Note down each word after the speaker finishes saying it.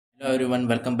Hello everyone,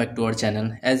 welcome back to our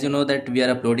channel. As you know that we are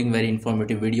uploading very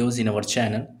informative videos in our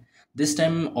channel. This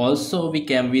time also we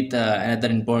came with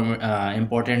another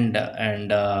important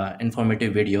and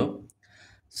informative video.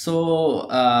 So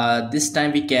this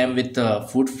time we came with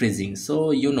food freezing.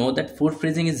 So you know that food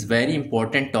freezing is very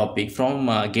important topic from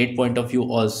gate point of view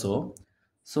also.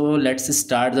 So let's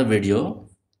start the video.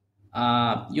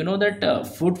 You know that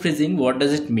food freezing, what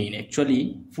does it mean?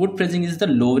 Actually, food freezing is the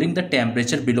lowering the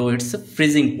temperature below its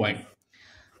freezing point.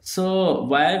 So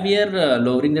why we are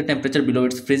lowering the temperature below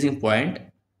its freezing point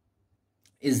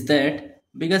is that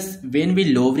because when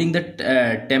we lowering the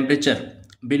temperature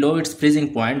below its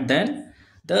freezing point, then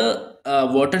the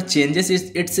water changes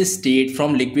its state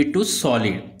from liquid to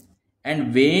solid,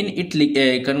 and when it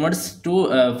converts to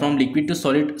from liquid to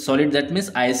solid, that means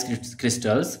ice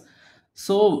crystals.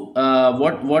 So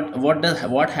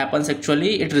what happens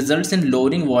actually? It results in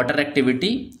lowering water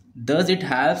activity. Thus, it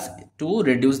helps to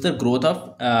reduce the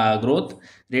growth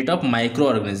rate of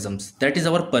microorganisms. That is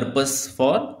our purpose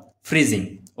for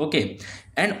freezing. Okay,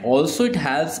 and also it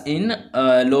helps in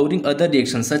lowering other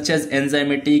reactions such as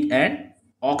enzymatic and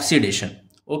oxidation.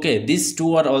 Okay, these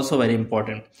two are also very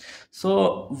important.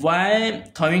 So why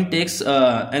thawing takes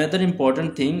another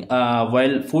important thing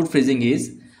while food freezing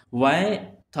is why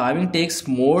thawing takes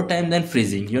more time than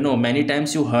freezing. You know, many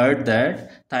times you heard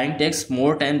that thawing takes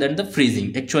more time than the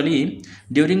freezing. Actually,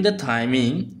 during the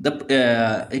thawing,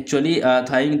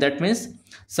 thawing, that means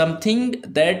something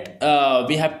that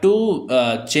we have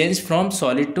to change from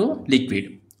solid to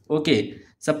liquid. Okay,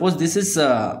 suppose this is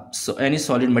any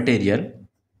solid material.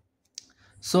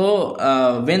 So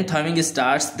when thawing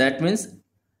starts, that means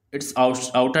its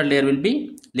outer layer will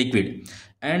be liquid,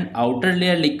 and outer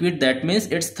layer liquid, that means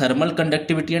its thermal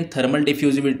conductivity and thermal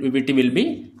diffusivity will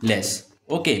be less.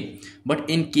 Okay, but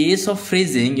in case of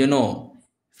freezing, you know,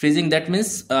 freezing, that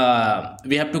means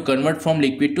we have to convert from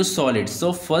liquid to solid.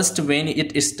 So first when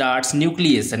it starts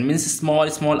nucleus, and means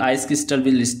small ice crystal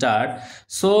will start.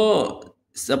 So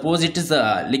suppose it is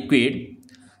a liquid.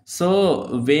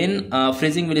 So when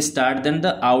freezing will start, then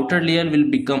the outer layer will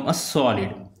become a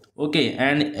solid. Okay,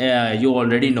 and you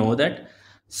already know that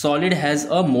solid has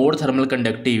a more thermal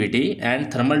conductivity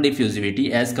and thermal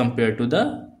diffusivity as compared to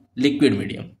the liquid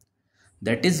medium.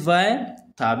 That is why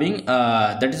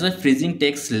freezing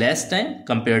takes less time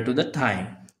compared to the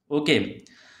time. Okay,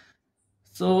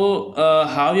 so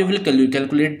how you will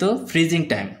calculate the freezing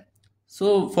time?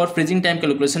 So for freezing time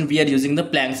calculation, we are using the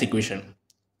Planck's equation.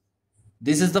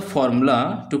 This is the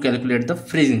formula to calculate the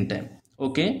freezing time.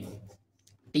 Okay,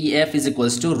 Tf is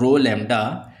equals to rho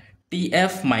lambda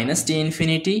Tf minus T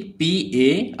infinity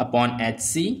Pa upon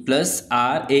Hc plus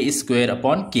Ra square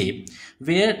upon K,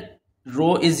 where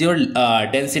rho is your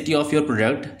density of your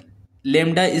product,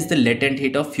 lambda is the latent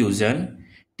heat of fusion,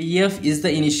 Tf is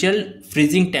the initial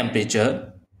freezing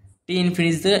temperature, T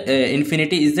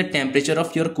infinity is the temperature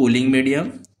of your cooling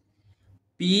medium,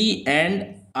 P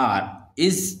and R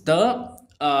is the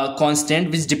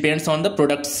constant which depends on the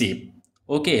product shape.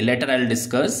 Okay, later I'll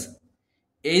discuss.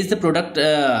 A is the product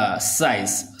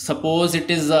size. Suppose it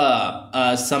is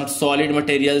some solid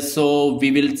material, so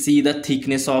we will see the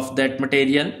thickness of that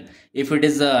material. If it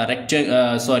is a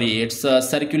it's a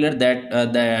circular,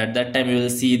 that time we will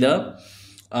see the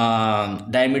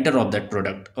diameter of that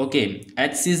product. Okay,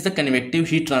 H is the convective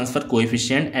heat transfer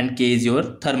coefficient and K is your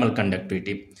thermal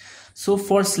conductivity. So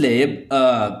for slab,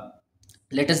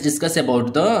 let us discuss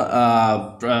about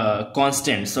the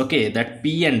constants. Okay, that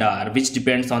P and R, which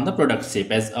depends on the product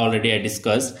shape, as already I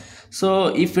discussed. So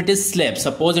if it is slab,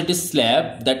 suppose it is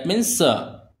slab, that means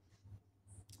that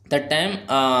time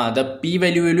the P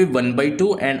value will be 1 by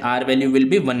 2 and R value will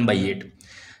be 1 by 8.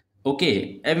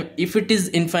 Okay, if it is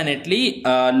infinitely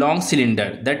long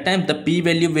cylinder, that time the P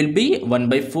value will be 1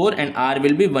 by 4 and R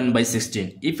will be 1 by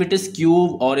 16. If it is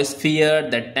cube or a sphere,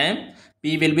 that time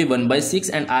P will be 1 by 6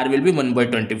 and R will be 1 by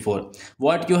 24.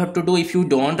 What you have to do, if you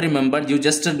don't remember, you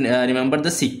just remember the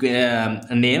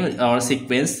name or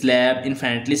sequence: slab,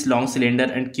 infinitely long cylinder,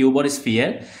 and cube or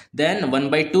sphere. Then 1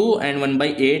 by 2 and 1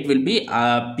 by 8 will be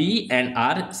P and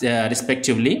R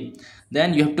respectively.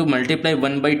 Then you have to multiply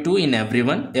 1 by 2 in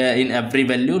everyone in every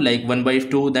value, like 1 by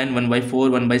 2, then 1 by 4,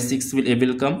 1 by 6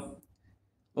 will come.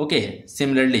 Okay,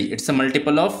 similarly it's a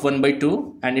multiple of 1 by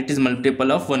 2 and it is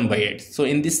multiple of 1 by 8. So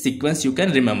in this sequence you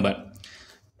can remember.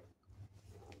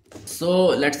 So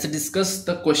let's discuss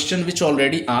the question which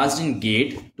already asked in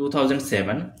GATE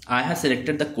 2007. I have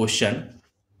selected the question.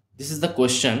 This is the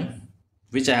question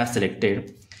which I have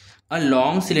selected. A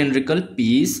long cylindrical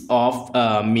piece of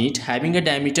meat having a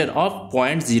diameter of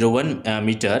 0.01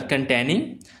 meter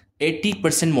containing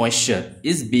 80% moisture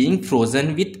is being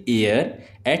frozen with air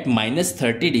at minus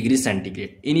 30 degrees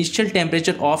centigrade. Initial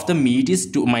temperature of the meat is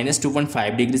minus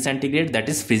 2.5 degrees centigrade, that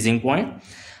is freezing point.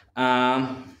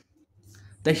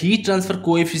 The heat transfer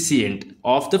coefficient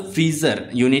of the freezer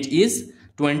unit is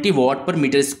 20 watt per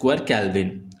meter square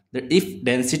Kelvin. If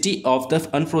density of the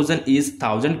unfrozen is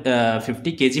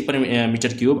 1050 kg per meter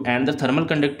cube and the thermal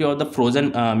conductivity of the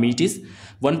frozen meat is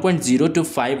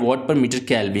 1.025 watt per meter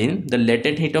Kelvin, the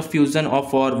latent heat of fusion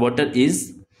of our water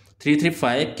is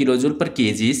 335 kilojoule per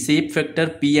kg. Shape factor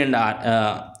P and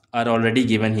R are already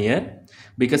given here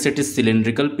because it is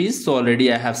cylindrical piece. So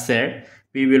already I have said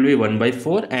P will be 1 by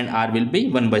 4 and R will be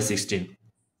 1 by 16.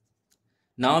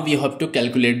 Now we have to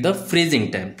calculate the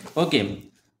freezing time. Okay,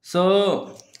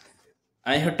 so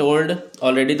I have told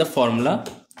already the formula.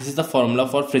 This is the formula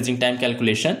for freezing time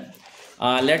calculation.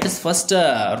 Let us first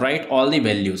write all the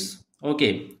values.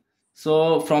 Okay,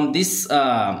 so from this,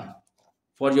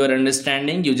 for your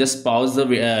understanding, you just pause the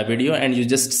video and you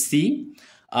just see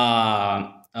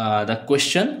the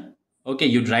question. Okay,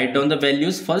 you write down the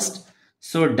values first.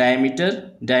 So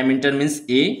diameter means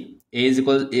A is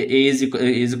equals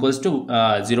to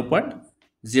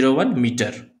 0.01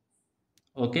 meter.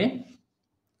 Okay,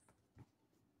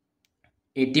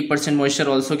 80% moisture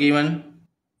also given.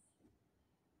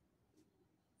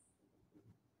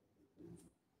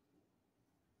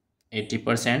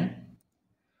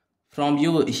 From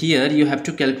you here you have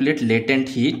to calculate latent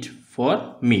heat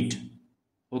for meat.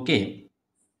 Okay,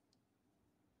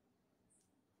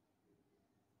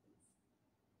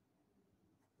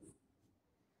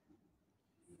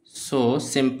 so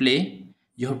simply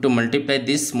you have to multiply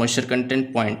this moisture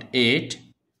content 0.8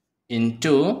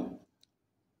 into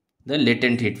the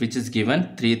latent heat, which is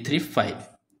given 335.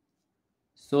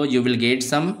 So you will get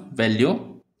some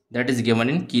value that is given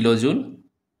in kilojoule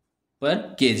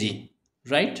per kg,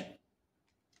 right?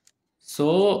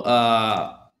 So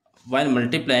while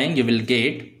multiplying you will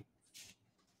get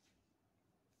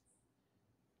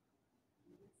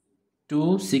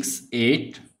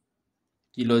 268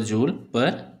 kilojoule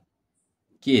per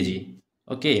kg.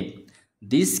 Okay,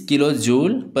 this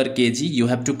kilojoule per kg you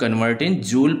have to convert in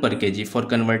joule per kg. For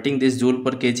converting this joule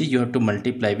per kg you have to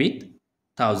multiply with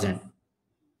 1000.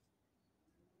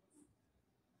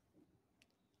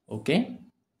 Okay,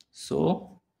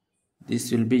 so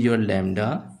this will be your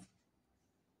lambda.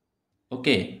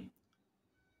 Okay,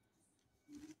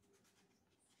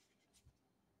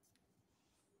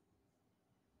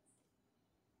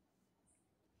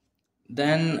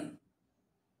 then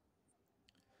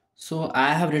so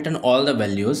I have written all the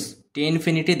values. T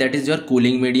infinity, that is your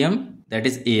cooling medium, that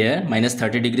is air, minus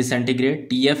 30 degrees centigrade.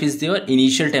 TF is your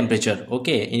initial temperature.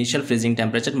 Okay, initial freezing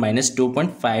temperature, minus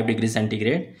 2.5 degrees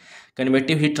centigrade.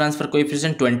 Convective heat transfer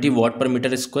coefficient 20 watt per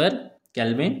meter square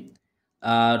Kelvin.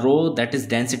 Rho, that is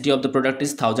density of the product,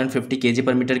 is 1050 kg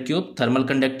per meter cube. Thermal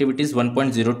conductivity is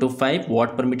 1.025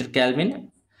 watt per meter Kelvin.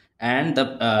 And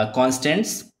the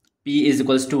constants P is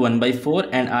equals to 1 by 4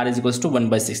 and R is equals to 1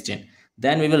 by 16.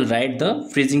 Then we will write the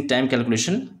freezing time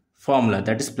calculation formula,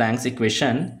 that is Planck's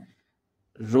equation.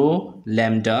 Rho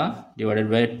lambda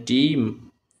divided by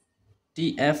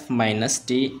Tf minus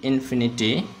T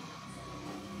infinity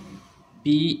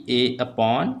Pa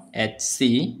upon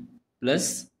Hc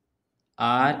plus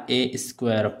Ra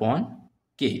square upon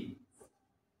K.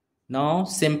 Now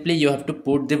simply you have to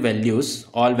put the values,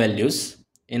 all values,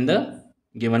 in the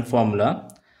given formula.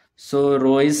 So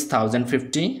rho is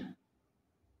 1050,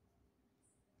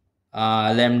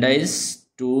 lambda is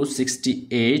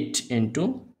 268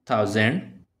 into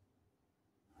 1000,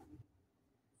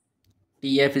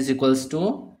 Tf is equals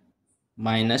to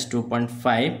minus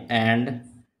 2.5 and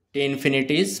T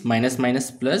infinity is minus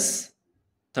minus plus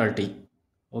 30.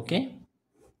 Okay,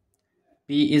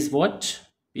 P is what?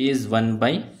 P is 1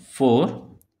 by 4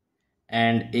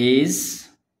 and A is,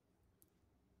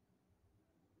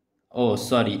 oh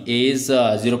sorry, A is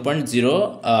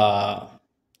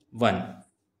 0.01.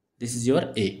 This is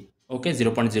your A. Okay,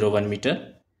 0.01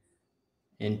 meter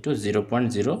into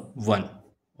 0.01.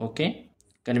 Okay,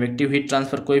 convective heat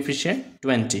transfer coefficient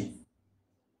 20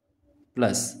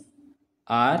 plus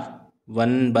R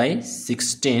 1 by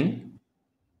 16,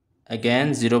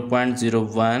 again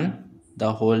 0.01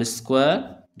 the whole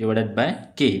square divided by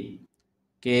K.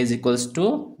 K is equals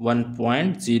to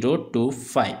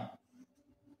 1.025.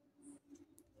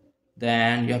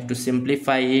 Then you have to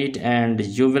simplify it and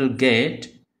you will get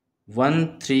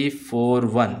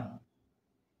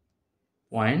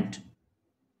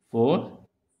 1341.4,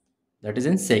 that is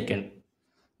in second,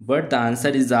 but the answer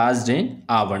is asked in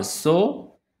hours.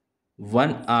 So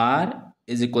 1 hour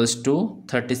is equals to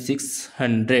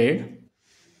 3600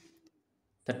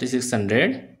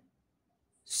 3600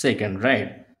 second,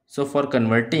 right? So for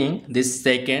converting this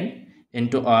second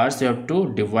into hours, you have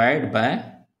to divide by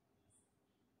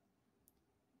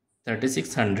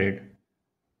 3600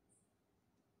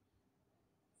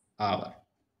 hour.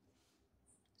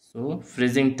 So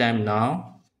freezing time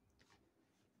now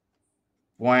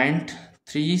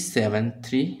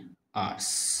 0.373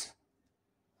 hours.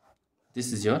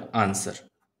 This is your answer.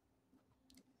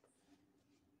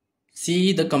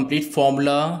 See the complete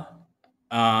formula,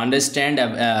 understand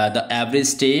the average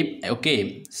step.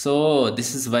 Okay, so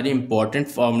this is very important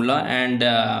formula, and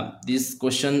this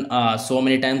question so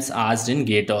many times asked in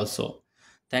gate also.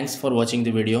 Thanks for watching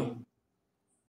the video.